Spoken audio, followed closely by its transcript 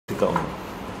take out.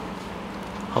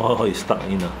 How it's stuck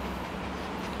in? You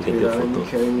can get photo.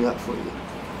 Carrying up for you.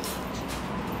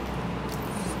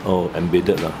 Oh,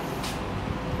 embedded lah.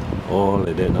 Oh,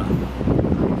 like that lah.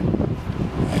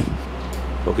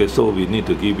 Okay, so we need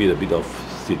to give it a bit of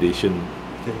sedation.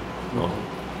 Okay. Oh,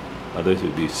 otherwise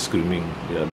you'll be screaming.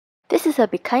 Yeah. This is a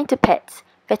Be Kind to Pets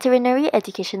veterinary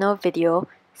educational video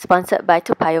sponsored by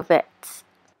Toa Payoh Vets.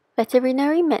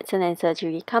 Veterinary medicine and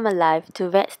surgery come alive to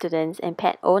vet students and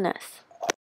pet owners.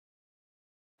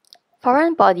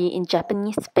 Foreign body in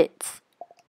Japanese Spitz.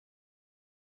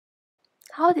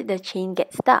 How did the chain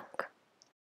get stuck?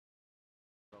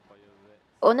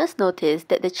 Owners noticed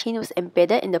that the chain was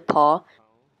embedded in the paw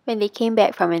when they came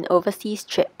back from an overseas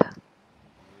trip.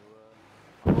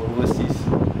 Overseas,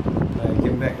 I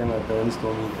came back and my parents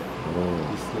told me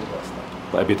that this thing got stuck.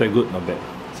 But appetite good, not bad.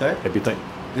 Sorry? Appetite.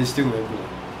 It's still very good.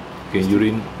 Can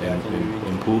urine Yeah, and, can urine.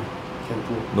 and poo. Can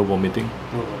poo. No vomiting.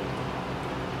 No problem.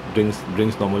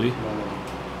 Drinks normally. No.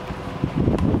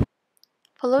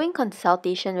 Following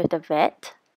consultation with the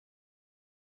vet,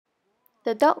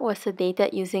 the dog was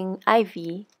sedated using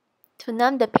IV to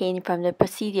numb the pain from the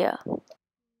procedure.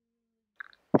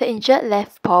 The injured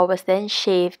left paw was then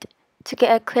shaved to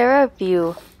get a clearer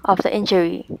view of the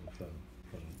injury.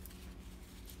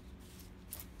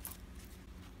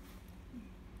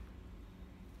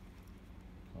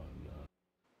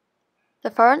 The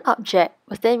foreign object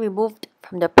was then removed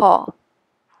from the paw.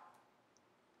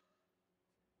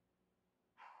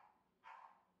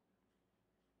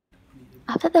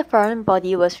 After the foreign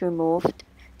body was removed,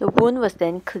 the wound was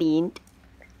then cleaned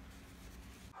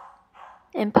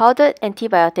and powdered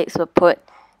antibiotics were put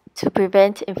to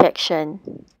prevent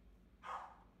infection.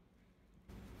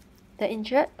 The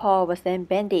injured paw was then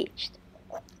bandaged.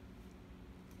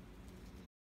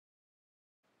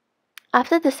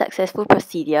 After the successful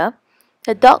procedure,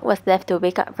 the dog was left to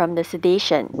wake up from the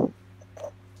sedation.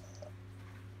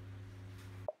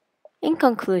 In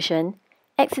conclusion,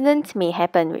 accidents may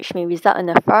happen which may result in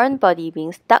a foreign body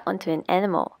being stuck onto an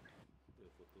animal.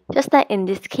 Just like in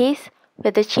this case,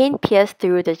 where the chain pierced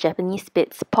through the Japanese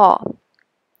Spitz paw.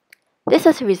 This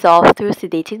was resolved through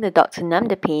sedating the dog to numb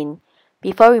the pain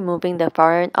before removing the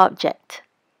foreign object.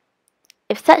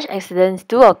 If such accidents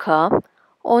do occur,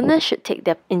 owners should take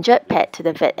their injured pet to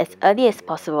the vet as early as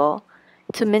possible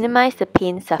to minimize the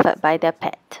pain suffered by their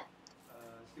pet.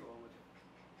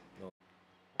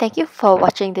 Thank you for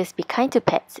watching this Be Kind to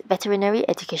Pets veterinary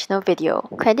educational video.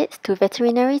 Credits to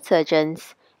veterinary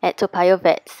surgeons at Toa Payoh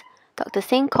Vets, Dr.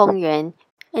 Seng Kong Yuan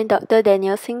and Dr.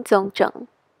 Daniel Sing Zong Zheng.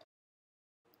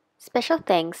 Special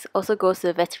thanks also goes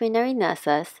to veterinary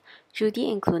nurses Judy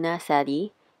and Kluna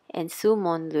Sally and Su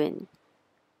Mon Lun,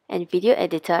 and video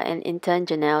editor and intern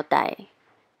Janelle Dai.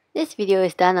 This video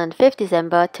is done on 5th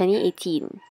December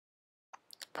 2018.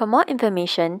 For more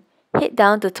information, head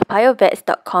down to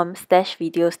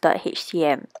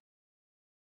toapayohvets.com/videos.htm.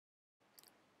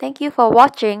 Thank you for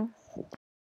watching.